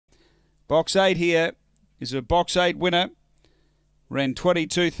Box 8 here is a Box 8 winner. Ran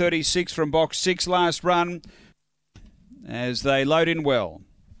 22.36 from Box 6 last run as they load in well.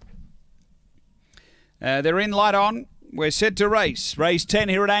 They're in light on. We're set to race. Race 10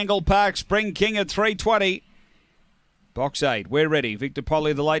 here at Angle Park. Spring King at 3:20. Box 8, we're ready. Victor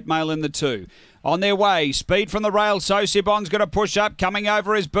Polly, the late male in the 2. On their way, speed from the rail. Sosibon's going to push up. Coming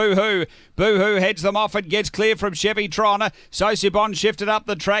over is Boohoo. Boohoo heads them off and gets clear from Chevy Tron. Sosibon shifted up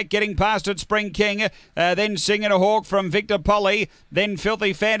the track, getting past it Spring King. Then Singing a Hawk from Victor Polly. Then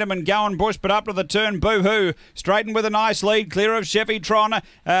Filthy Phantom and Gowan Bush, but up to the turn, Boohoo. Straightened with a nice lead, clear of Chevy Tron.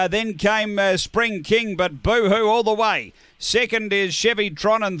 Then came Spring King, but Boohoo all the way. Second is Chevy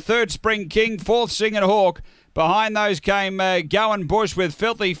Tron and third Spring King. Fourth Singing a Hawk. Behind those came Gowan Bush with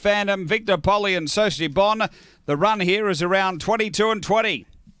Filthy Phantom, Victor Polly and Sosibon. The run here is around 22.20.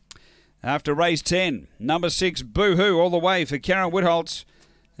 After race 10, number 6, Boohoo, all the way for Karen Whitholtz.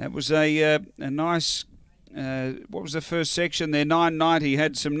 That was a nice, what was the first section there? 990,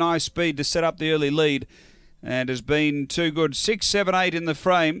 had some nice speed to set up the early lead and has been too good. 6, 7, 8 in the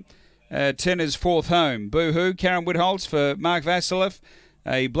frame. 10 is fourth home. Boohoo, Karen Whitholtz for Mark Vasilev.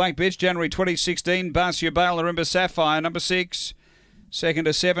 A Black Bitch, January 2016. Barcia Bale, Marimba Sapphire, number 6. Second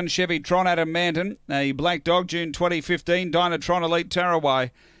to 7, Chevy Tron, Adam Manton. A Black Dog, June 2015. Dynatron, Elite Tarawai.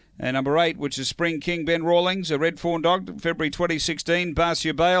 And number 8, which is Spring King, Ben Rawlings. A Red Fawn Dog, February 2016.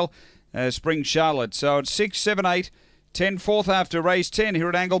 Barcia Bale, Spring Charlotte. So it's 6, 7, 8, 10, fourth after race 10 here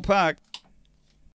at Angle Park.